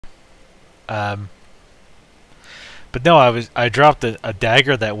But no, I dropped a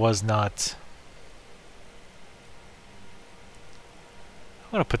dagger that was not.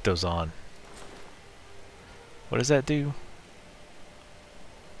 I'm gonna put those on. What does that do?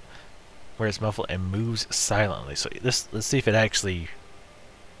 Where it's muffled and moves silently. So let's see if it actually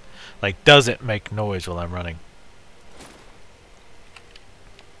like doesn't make noise while I'm running.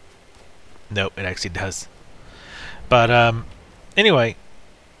 Nope, it actually does. But anyway,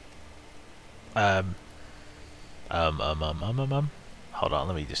 hold on,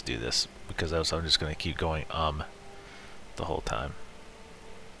 let me just do this because else I'm just gonna keep going the whole time.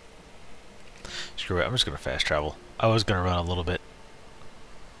 Screw it, I'm just gonna fast travel. I was gonna run a little bit.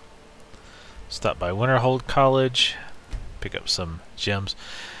 Stop by Winterhold College, pick up some gems.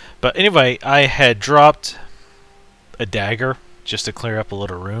 But anyway, I had dropped a dagger just to clear up a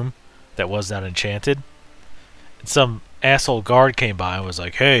little room that was not enchanted. And some asshole guard came by and was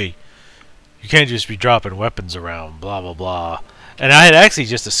like, "Hey, you can't just be dropping weapons around, blah blah blah." And I had actually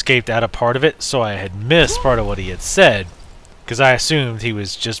just escaped out of part of it, so I had missed part of what he had said, because I assumed he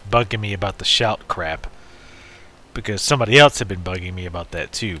was just bugging me about the shout crap, because somebody else had been bugging me about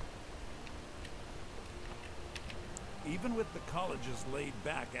that too. Even with the college's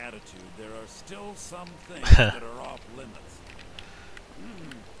laid-back attitude, there are still some things that are off limits.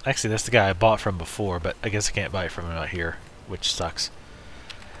 Actually, that's the guy I bought from before, but I guess I can't buy it from him out here, which sucks.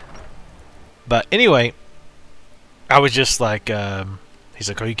 But anyway, I was just like, he's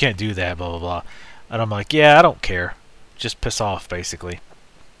like, "Oh, you can't do that, blah, blah, blah." And I'm like, "Yeah, I don't care. Just piss off, basically."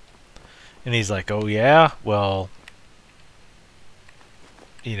 And he's like, "Oh, yeah? Well,"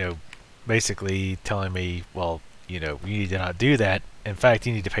 you know, basically telling me, well, you know, you need to not do that. In fact,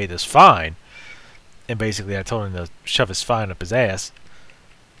 you need to pay this fine. And basically, I told him to shove his fine up his ass.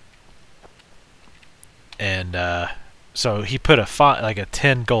 And so he put a fine, like a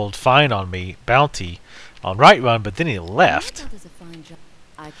 10 gold fine on me, bounty, on Right Run, but then he left.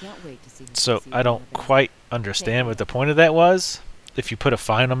 So I don't quite understand what the point of that was. If you put a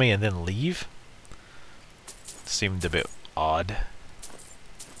fine on me and then leave, seemed a bit odd.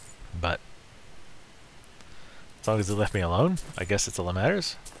 But as long as they left me alone, I guess it's all that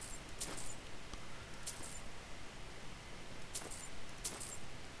matters.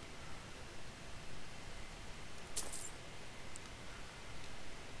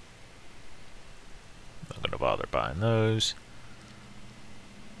 Not gonna bother buying those.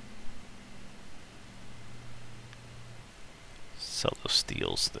 Sell those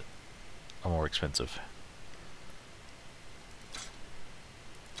steels that are more expensive.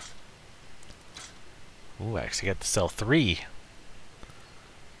 Ooh, I actually got to sell 3.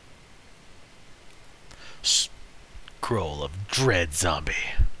 Scroll of Dread Zombie.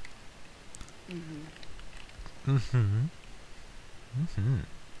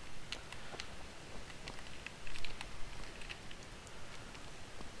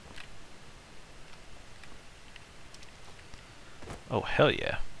 Oh, hell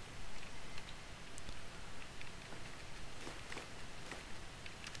yeah.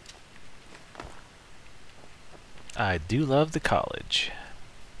 I do love the college.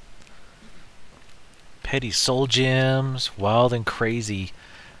 Petty soul gems, wild and crazy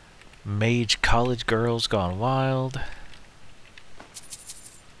mage college girls gone wild.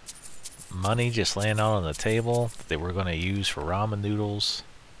 Money just laying out on the table that they were going to use for ramen noodles.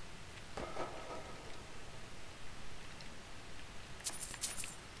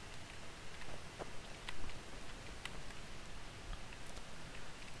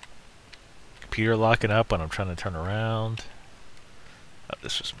 Computer locking up when I'm trying to turn around. Oh,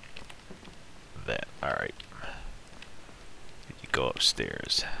 this was that. Alright. You go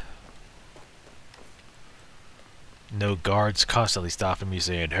upstairs. No guards constantly stopping me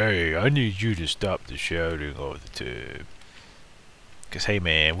saying, "Hey, I need you to stop the shouting all the time." Because, hey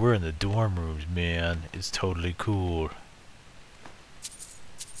man, we're in the dorm rooms, man. It's totally cool.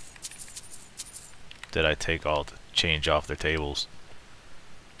 Did I take all the change off their tables?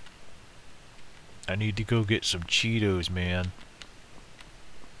 I need to go get some Cheetos, man.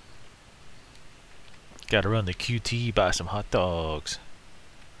 Gotta run the QT, buy some hot dogs.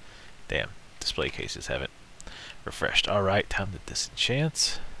 Damn, display cases haven't refreshed. Alright, time to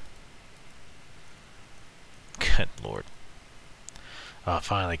disenchant. Good lord. I'll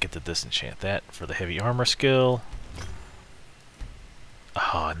finally get to disenchant that for the heavy armor skill.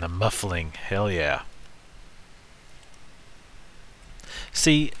 Oh, and the muffling. Hell yeah.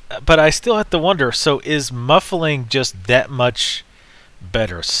 See, but I still have to wonder, so is muffling just that much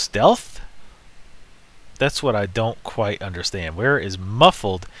better stealth? That's what I don't quite understand. Where is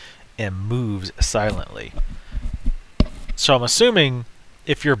muffled and moves silently? So I'm assuming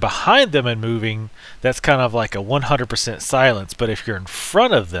if you're behind them and moving, that's kind of like a 100% silence. But if you're in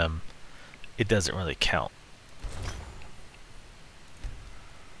front of them, it doesn't really count.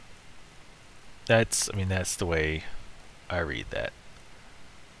 I mean, that's the way I read that.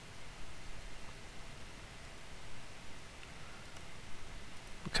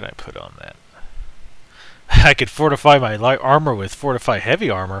 What can I put on that? I could fortify my light armor with fortify heavy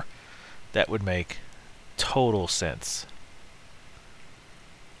armor. That would make total sense.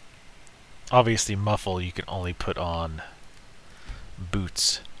 Obviously, muffle you can only put on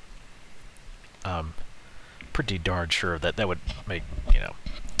boots. Pretty darn sure that would make,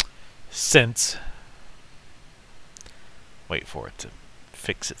 sense. Wait for it to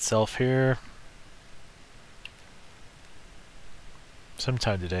fix itself here.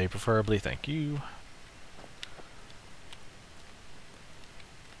 Sometime today, preferably. Thank you.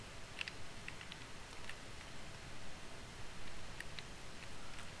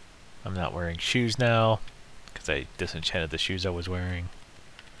 I'm not wearing shoes now because I disenchanted the shoes I was wearing.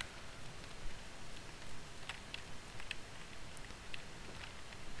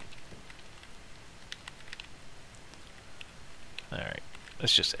 Alright,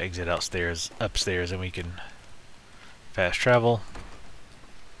 let's just exit upstairs and we can fast travel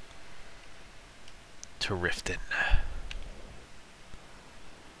to Riften.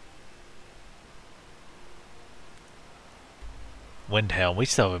 Windhelm. We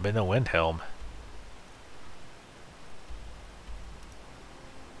still haven't been to Windhelm.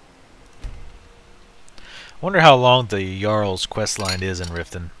 Wonder how long the Jarl's quest line is in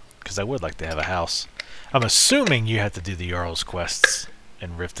Riften, because I would like to have a house. I'm assuming you have to do the Jarl's quests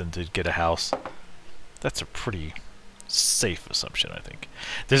in Riften to get a house. That's a pretty safe assumption, I think.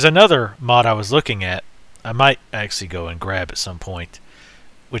 There's another mod I was looking at. I might actually go and grab at some point,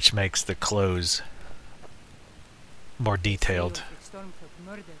 which makes the clothes more detailed.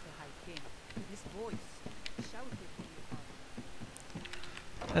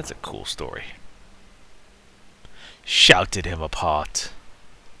 That's a cool story. Shouted him apart.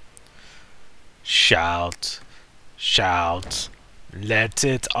 Shout, shout, let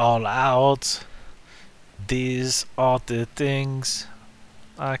it all out. These are the things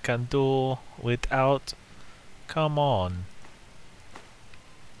I can do without. Come on.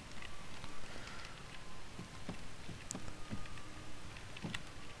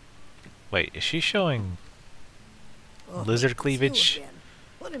 Wait, is she showing lizard cleavage?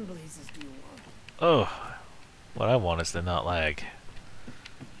 What in blazes do you want? Oh, what I want is to not lag.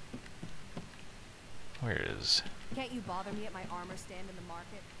 Where is... Can't you bother me at my armor stand in the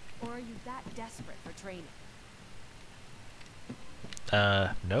market? Or are you that desperate for training?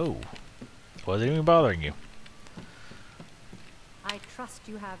 No. Wasn't even bothering you. I trust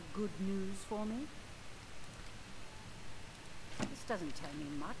you have good news for me? This doesn't tell me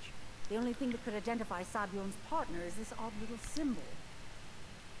much. The only thing that could identify Sabion's partner is this odd little symbol.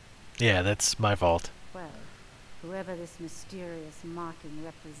 Yeah, that's my fault. Well, whoever this mysterious marking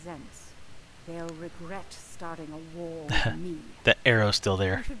represents, they'll regret starting a war with me. That arrow's still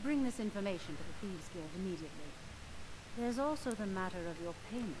there. You should bring this information to the Thieves Guild immediately. There's also the matter of your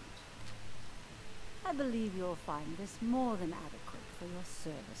payment. I believe you'll find this more than adequate for your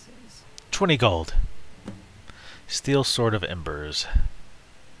services. 20 gold. Steel Sword of Embers.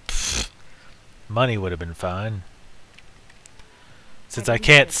 Pfft. Money would have been fine. Since I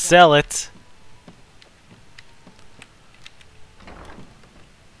can't sell it.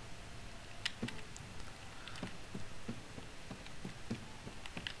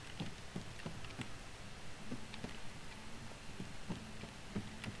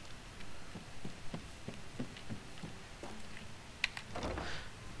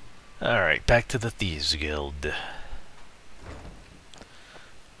 Alright, back to the Thieves Guild.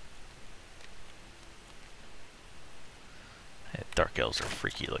 Dark elves are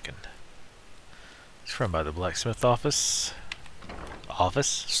freaky looking. It's run by the blacksmith office.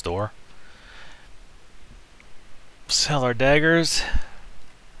 Store. Sell our daggers.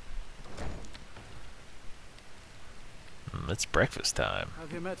 It's breakfast time.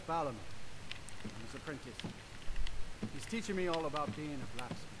 Have you met Balan? His apprentice. He's teaching me all about being a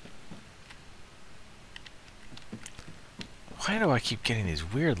blacksmith. Why do I keep getting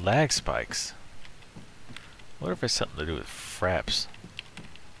these weird lag spikes? What if it's something to do with fraps?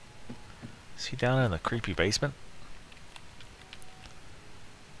 Is he down in the creepy basement?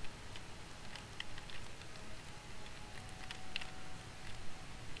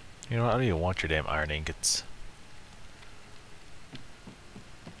 You know what? I don't even want your damn iron ingots.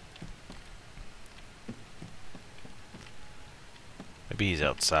 Maybe he's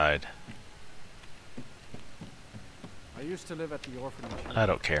outside. I used to live at the orphanage. I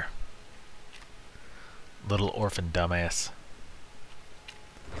don't care. Little orphan dumbass.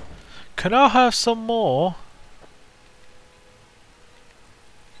 Can I have some more?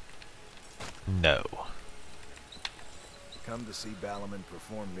 No. Come to see Ballerman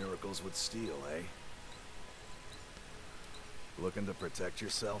perform miracles with steel, eh? Looking to protect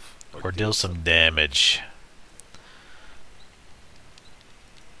yourself? Or deal some damage.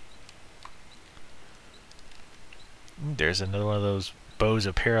 There's another one of those bows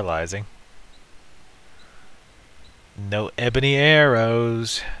of paralyzing. No ebony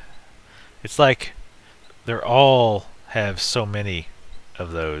arrows. It's like they're all have so many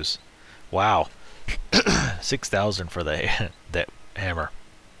of those. Wow. 6,000 for the that hammer.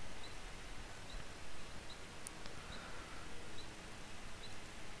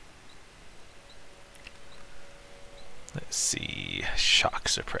 Let's see. Shock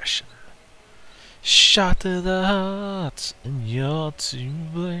suppression. Shot to the heart, and you're to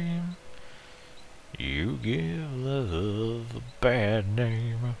blame. You give love a bad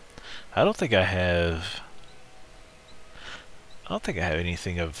name. I don't think I have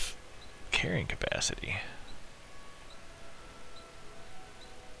anything of carrying capacity.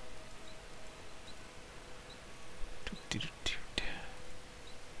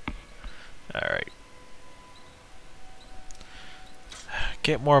 Alright.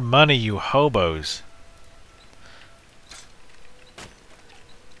 Get more money, you hobos.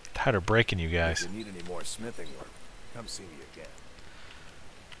 Tired of breaking you guys. If you need any more smithing work, come see me again.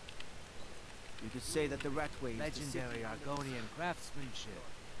 You could say that the Ratway is Legendary Argonian craftsmanship.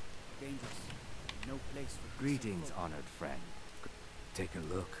 dangerous. No place for Greetings, honored friend. Take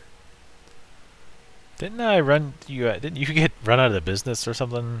a look. Didn't I run you? Didn't you get run out of the business or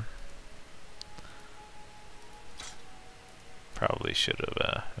something? Probably should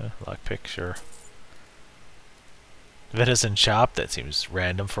have. Lockpick, sure. Venison shop. That seems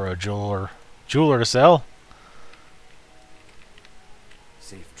random for a jeweler to sell.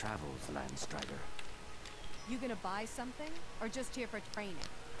 Safe travels, Landstrider. You gonna buy something, or just here for training?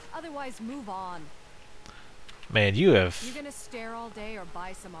 Otherwise, move on. Man, you have. You gonna stare all day or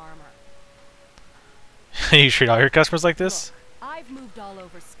buy some armor? You treat all your customers like this? Look, I've moved all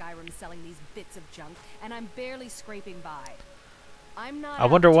over Skyrim selling these bits of junk, and I'm barely scraping by. I'm not I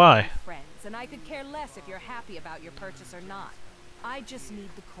wonder out to why. be friends, and I could care less if you're happy about your purchase or not. I just need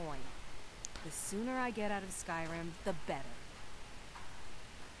the coin. The sooner I get out of Skyrim, the better.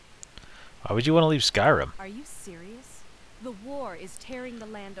 Why would you want to leave Skyrim? Are you serious? The war is tearing the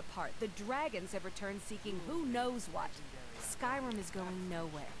land apart. The dragons have returned seeking who knows what. Skyrim is going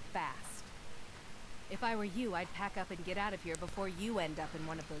nowhere, fast. If I were you, I'd pack up and get out of here before you end up in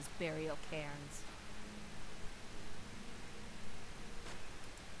one of those burial cairns.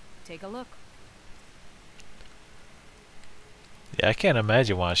 Take a look. Yeah, I can't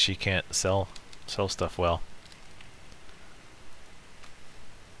imagine why she can't sell stuff well.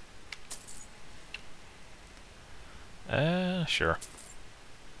 Sure.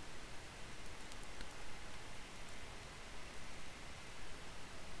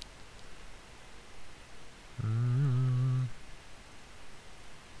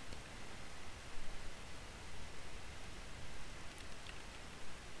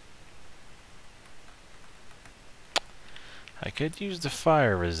 I could use the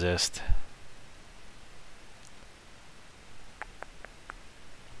fire resist.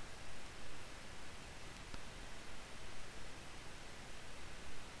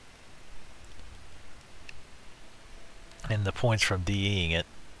 And the points from DEing it,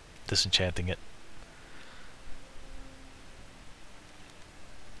 disenchanting it.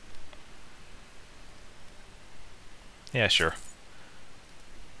 Yeah, sure.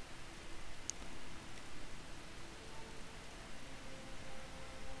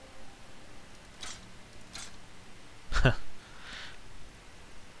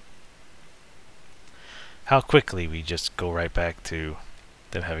 How quickly we just go right back to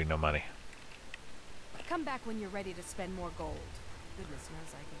them having no money. Come back when you're ready to spend more gold. Goodness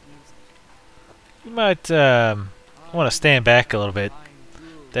knows I could use it. You might want to stand back a little bit.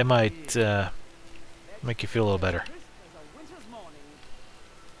 That might make you feel a little better.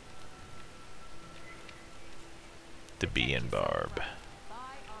 The bee and barb. Buy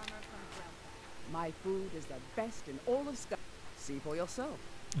armor from Grandpa. My food is the best in all of Sky. See for yourself.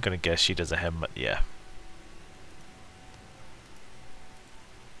 I'm gonna guess she doesn't have much. Yeah.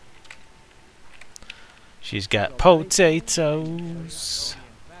 She's got potatoes.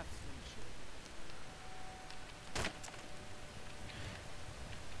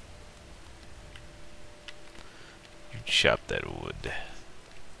 You chop that wood.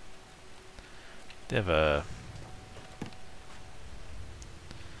 They have a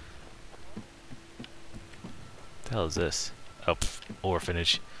the hell is this? Oh,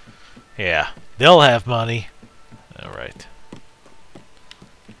 orphanage. Yeah, they'll have money. Alright.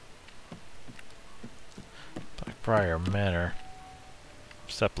 Blackbriar Manor.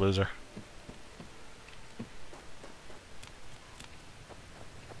 What's up, loser?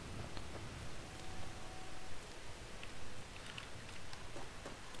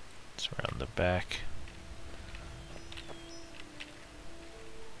 It's around the back.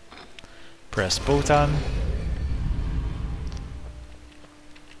 Press button.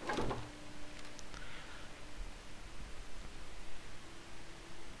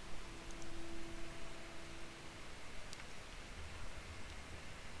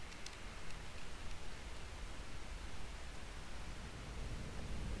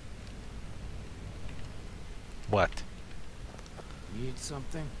 What? Need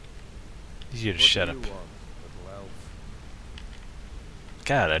something? You just shut up.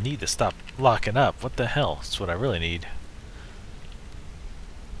 God, I need to stop locking up. What the hell? That's what I really need.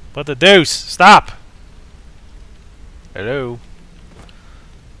 What the deuce? Stop! Hello?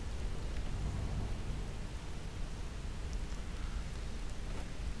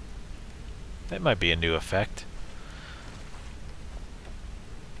 That might be a new effect.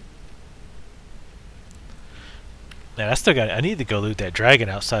 Man, I need to go loot that dragon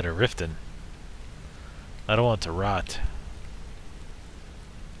outside of Riften. I don't want it to rot.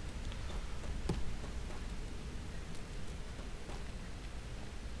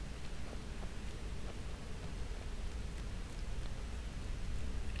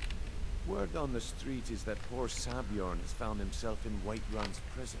 Word on the street is that poor Sabjorn has found himself in Whiterun's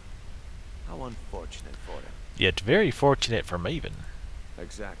prison. How unfortunate for him. Yet very fortunate for Maven.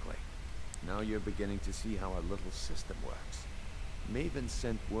 Exactly. Now you're beginning to see how our little system works. Maven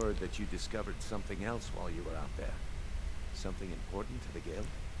sent word that you discovered something else while you were out there. Something important to the guild?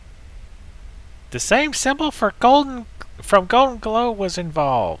 The same symbol from Golden Glow was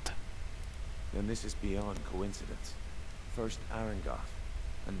involved. Then this is beyond coincidence. First Arangoth,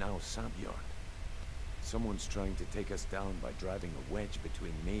 and now Sabjorn. Someone's trying to take us down by driving a wedge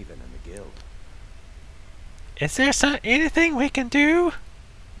between Maven and the guild. Is there anything we can do?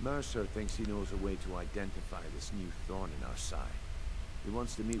 Mercer thinks he knows a way to identify this new thorn in our side. He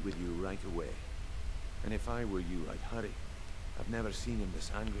wants to meet with you right away. And if I were you, I'd hurry. I've never seen him this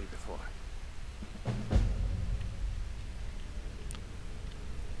angry before.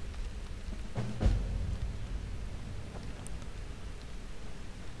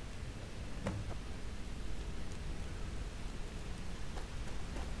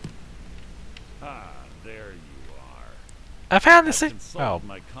 Ah, there you are. I found the I've same. consulted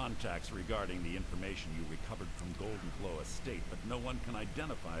my contacts regarding the information you recovered from Golden Glow Estate, but no one can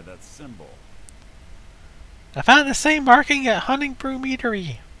identify that symbol. I found the same marking at Hunting Brew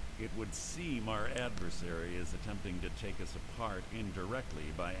Meadery. It would seem our adversary is attempting to take us apart indirectly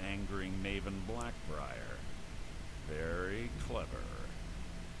by angering Maven Blackbriar. Very clever.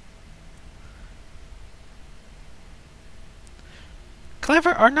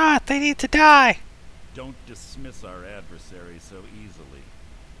 Clever or not, they need to die. Don't dismiss our adversary so easily.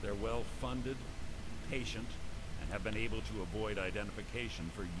 They're well-funded, patient, and have been able to avoid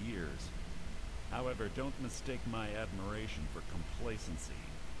identification for years. However, don't mistake my admiration for complacency.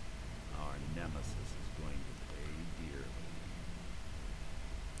 Our nemesis is going to pay dearly.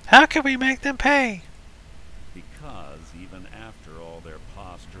 How can we make them pay? Because even after all their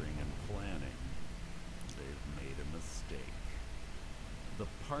posturing and planning, they've made a mistake. The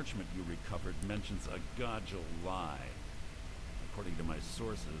parchment you recovered mentions a Godjal lie. According to my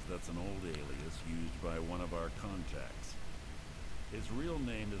sources, that's an old alias used by one of our contacts. His real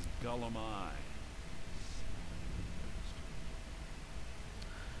name is Gullum Eye.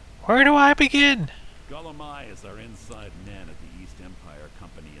 Where do I begin? Gullum Eye is our inside man at the East Empire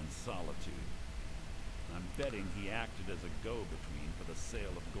Company in Solitude. I'm betting he acted as a go-between for the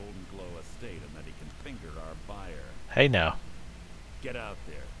sale of Golden Glow Estate and that he can finger our buyer. Hey now. Get out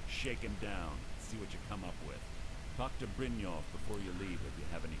there, shake him down, see what you come up with. Talk to Brynjolf before you leave if you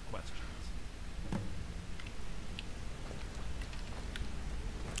have any questions.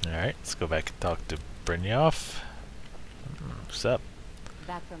 Alright, let's go back and talk to Brynjolf. What's up?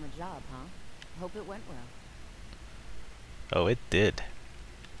 Back from a job, huh? Hope it went well. Oh, it did.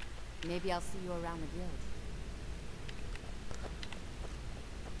 Maybe I'll see you around the guild.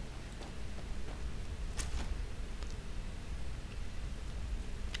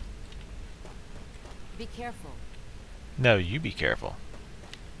 Be careful. No, you be careful.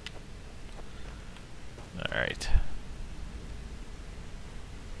 Alright.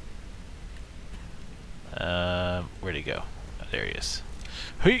 Where'd he go? Oh, there he is.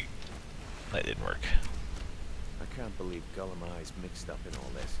 Hey! That didn't work. I can't believe Gollum Eye's mixed up in all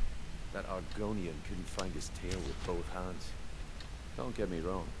this. That Argonian couldn't find his tail with both hands. Don't get me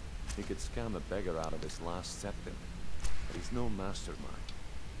wrong, he could scam a beggar out of his last septim, but he's no mastermind.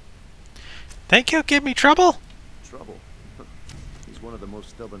 Think he'll give me trouble? Trouble? He's one of the most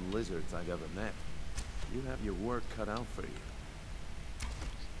stubborn lizards I've ever met. You have your work cut out for you.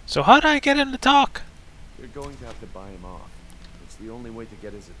 So how do I get him to talk? You're going to have to buy him off. It's the only way to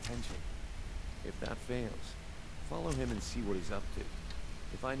get his attention. If that fails, follow him and see what he's up to.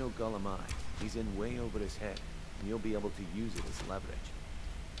 If I know Gollum Eye, he's in way over his head, and you'll be able to use it as leverage.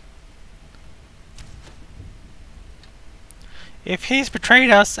 If he's betrayed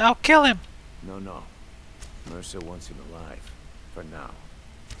us, I'll kill him. No. Mercer wants him alive. For now.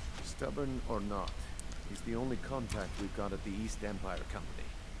 Stubborn or not, he's the only contact we've got at the East Empire Company.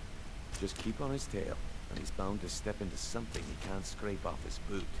 Just keep on his tail, and he's bound to step into something he can't scrape off his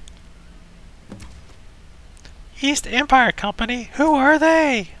boot. East Empire Company? Who are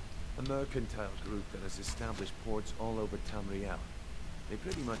they? A mercantile group that has established ports all over Tamriel. They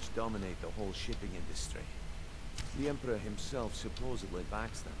pretty much dominate the whole shipping industry. The Emperor himself supposedly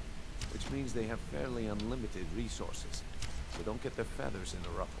backs them, which means they have fairly unlimited resources, so don't get their feathers in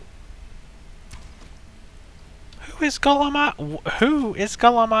a ruffle. Who is Gollum Eye? Who is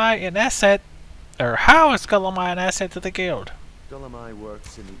Gollum Eye an asset? Or how is Gollum Eye an asset to the guild? Gollum Eye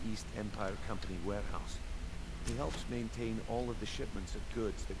works in the East Empire Company warehouse. He helps maintain all of the shipments of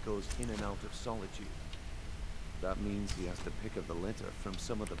goods that goes in and out of Solitude. That means he has to pick up the litter from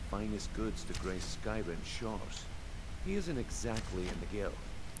some of the finest goods to grace Skyrim shores. He isn't exactly in the guild,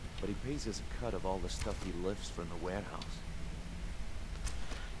 but he pays us a cut of all the stuff he lifts from the warehouse.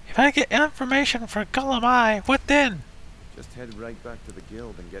 If I get information from Gollum Eye, what then? Just head right back to the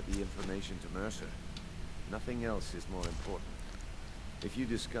guild and get the information to Mercer. Nothing else is more important. If you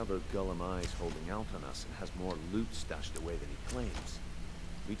discover Gollum Eye's holding out on us and has more loot stashed away than he claims,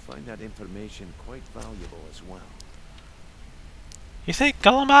 we'd find that information quite valuable as well. You think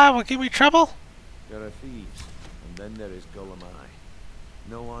Gollum Eye will give me trouble? There are thieves, and then there is Gollum Eye.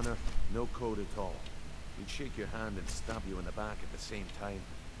 No honor, no code at all. He'd shake your hand and stab you in the back at the same time.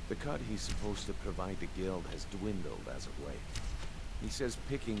 The cut he's supposed to provide the guild has dwindled as of late. He says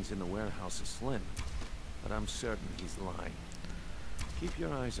pickings in the warehouse are slim, but I'm certain he's lying. Keep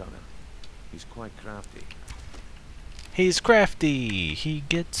your eyes on him. He's quite crafty. He's crafty. He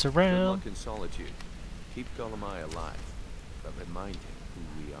gets Good around. luck in Solitude. Keep Gollum Eye alive, but remind him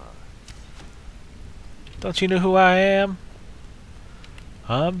who we are. Don't you know who I am?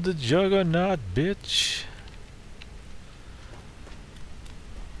 I'm the Juggernaut, bitch.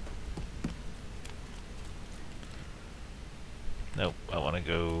 Nope, I want to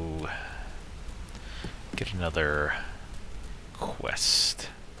go get another quest.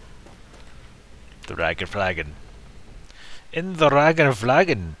 The Dragon Flagon. In the Dragon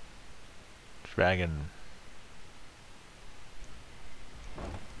Flagon. Dragon.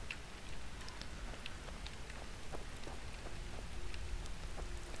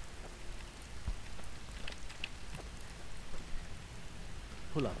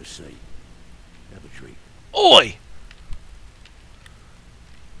 Pull up a seat. Have a drink. Oi!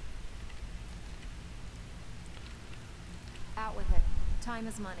 Out with it. Time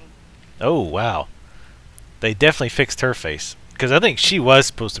is money. Oh, wow. They definitely fixed her face. Because I think she was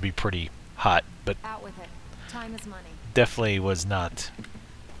supposed to be pretty hot, but Out with it. Time is money. definitely was not.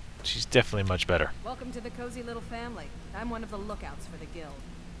 She's definitely much better. Welcome to the cozy little family. I'm one of the lookouts for the guild.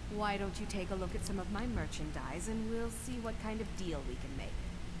 Why don't you take a look at some of my merchandise and we'll see what kind of deal we can make.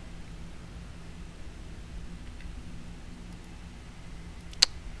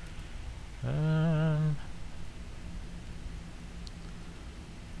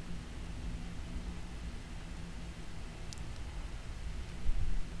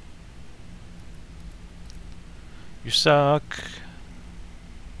 You suck.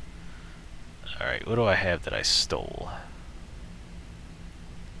 Alright, what do I have that I stole?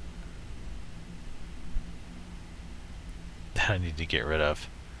 That I need to get rid of.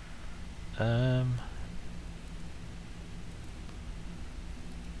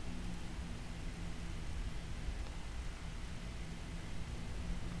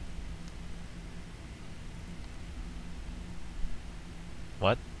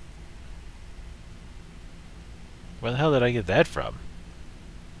 What? Where the hell did I get that from?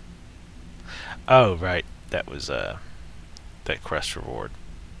 Oh, right. That was, that quest reward.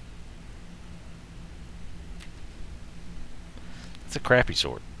 It's a crappy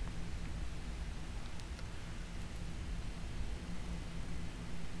sword.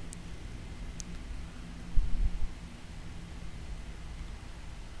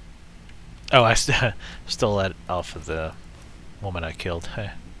 Oh, I stole that off of the woman I killed.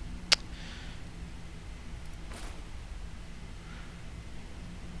 Hey.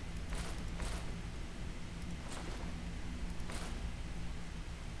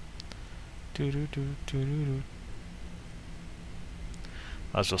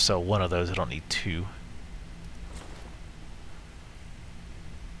 Might as well sell one of those. I don't need two.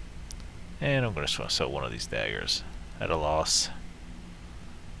 And I'm going to sell one of these daggers at a loss.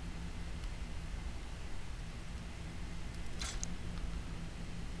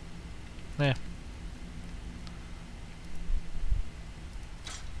 Yeah.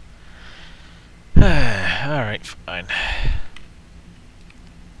 Alright, fine.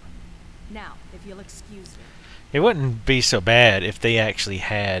 Now, if you'll excuse me. It wouldn't be so bad if they actually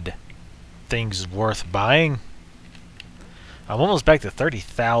had things worth buying. I'm almost back to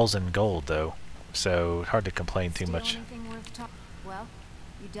 30,000 gold, though, so hard to complain too much. Anything worth well,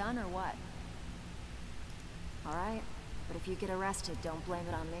 you done or what? All right, but if you get arrested, don't blame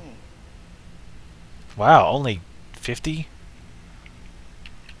it on me. Wow, only 50?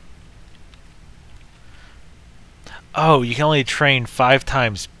 Oh, you can only train 5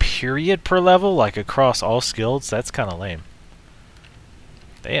 times period per level, like across all skills? That's kind of lame.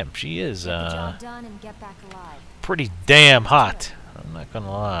 Damn, she is Get the job done and get back alive. pretty damn hot. I'm not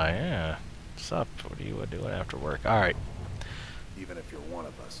gonna lie. Yeah. What's up? What are you doing after work? Alright. Even if you're one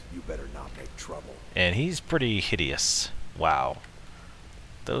of us, you better not make trouble. And he's pretty hideous. Wow.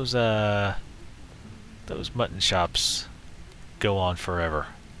 Those mutton shops go on forever.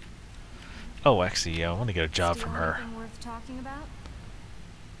 Oh, actually, I want to get a job from her. Anything worth talking about?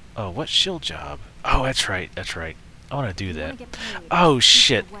 Oh, what shield job? Oh, that's right. That's right. I want to do that. Oh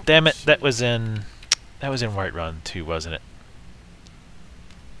shit! Damn it! That was in Whiterun too, wasn't it?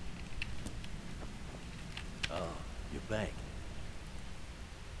 Oh, you're back.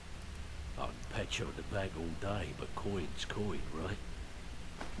 I can pat you on the back all day, but coin's coin, right?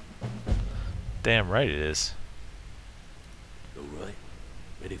 Damn right it is. All right.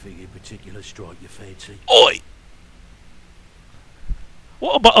 Anything in particular strike your fancy? Oi!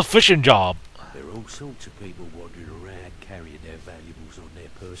 What about a fishing job? There are all sorts of people wandering around carrying their valuables on their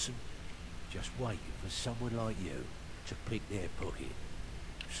person, just waiting for someone like you to pick their pocket.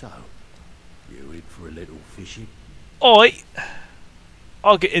 So, you in for a little fishing? Oi!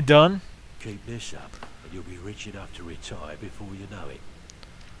 I'll get it done. Keep this up, and you'll be rich enough to retire before you know it.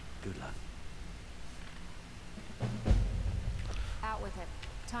 Good luck. Out with it.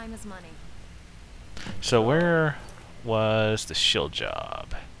 Time is money. So where was the shield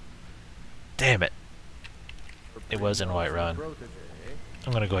job? Damn it. It was in Whiterun.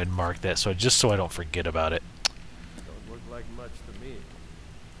 I'm gonna go ahead and mark that just so I don't forget about it. Don't look like much to me.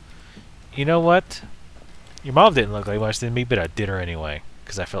 You know what? Your mom didn't look like much to me, but I did her anyway,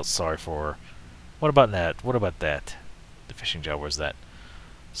 because I felt sorry for her. What about that? What about that? The fishing job, where's that?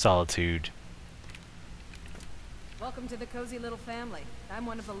 Solitude. Welcome to the cozy little family. I'm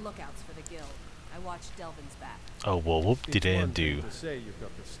one of the lookouts for the guild. I watch Delvin's back. Oh, well, whoop-de-dan do. To say you've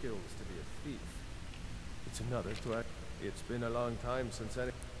got the skills to be a thief. It's another to act. It's been a long time since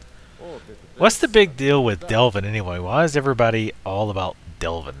any. Oh, What's the big deal with Delvin anyway? Why is everybody all about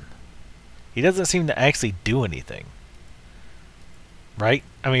Delvin? He doesn't seem to actually do anything. Right?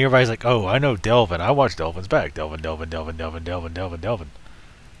 I mean, everybody's like, oh, I know Delvin. I watch Delvin's back. Delvin.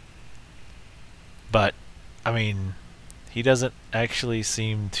 But, I mean, he doesn't actually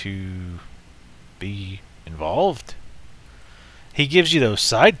seem to be involved. He gives you those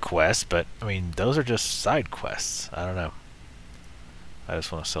side quests, but, I mean, those are just side quests. I don't know. I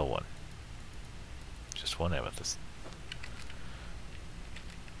just want to sell one. Just one amethyst.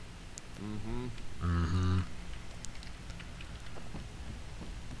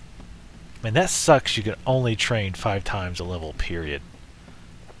 Man, that sucks. You can only train 5 times a level, period.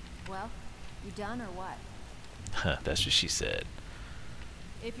 Well, you done or what? That's what she said.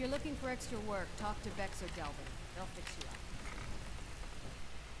 If you're looking for extra work, talk to Vex or Delvin. They'll fix you up.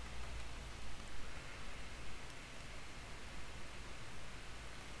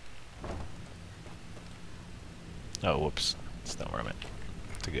 Oh, whoops. That's not where I meant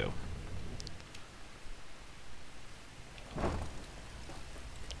to go.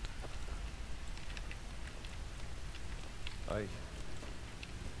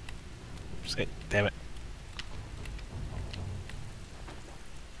 Oops, damn it.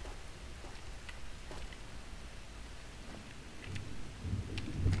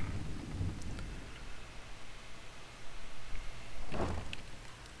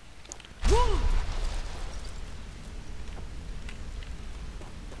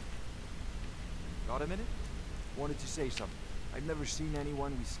 Got a minute? Wanted to say something. I I've never seen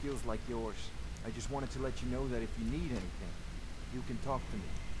anyone with skills like yours. I just wanted to let you know that if you need anything, you can talk to me.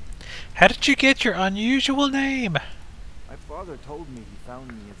 How did you get your unusual name? My father told me he found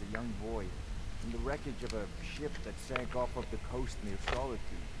me as a young boy in the wreckage of a ship that sank off of the coast near Solitude.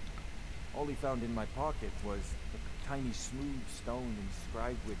 All he found in my pocket was a tiny smooth stone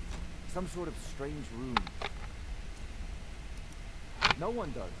inscribed with some sort of strange rune. No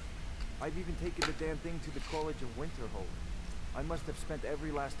one does. I've even taken the damn thing to the College of Winterhold. I must have spent every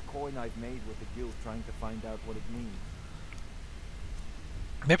last coin I've made with the guild trying to find out what it means.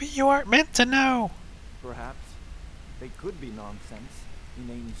 Maybe you aren't meant to know. Perhaps. They could be nonsense,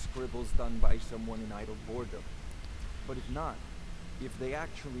 inane scribbles done by someone in idle boredom. But if not, if they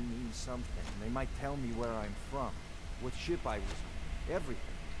actually mean something, they might tell me where I'm from, what ship I was on,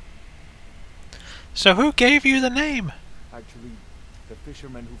 everything. So who gave you the name? Actually, the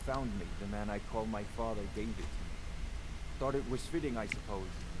fisherman who found me, the man I call my father, gave it to me. Thought it was fitting, I suppose.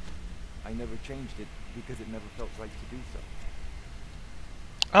 I never changed it because it never felt right to do so.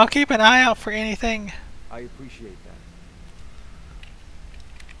 I'll keep an eye out for anything. I appreciate that.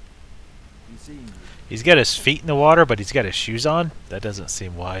 And seeing you. He's got his feet in the water, but he's got his shoes on? That doesn't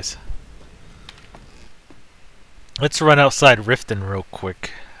seem wise. Let's run outside Riften real quick.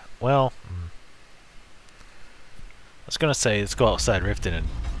 Well, I was going to say let's go outside Riften and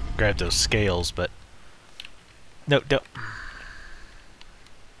grab those scales, but no, don't.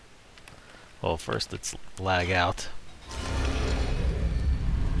 Well, first let's lag out.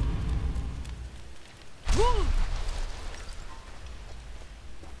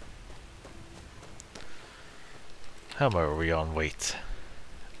 How much are we on weight?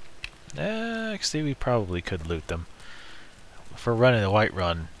 Actually, we probably could loot them. If we're running the white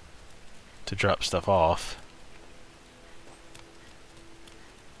run to drop stuff off.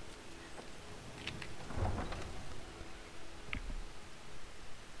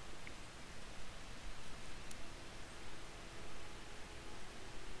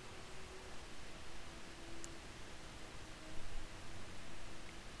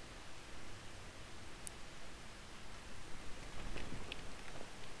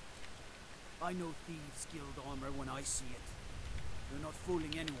 I know thieves' guild armor when I see it. They're not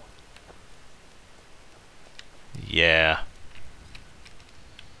fooling anyone. Yeah.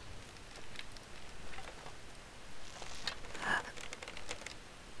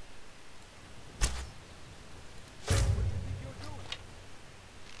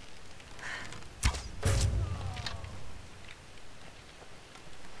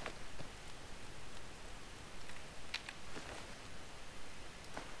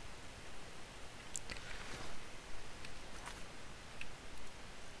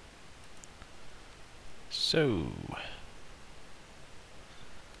 So,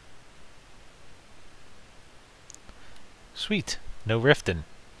 sweet, no Riften.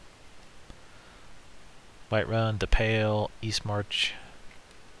 White Run, the Pale, East March.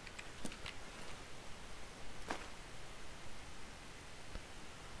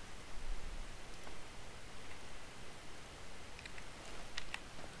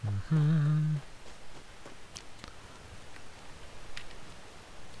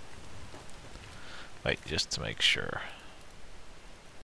 Wait, just to make sure.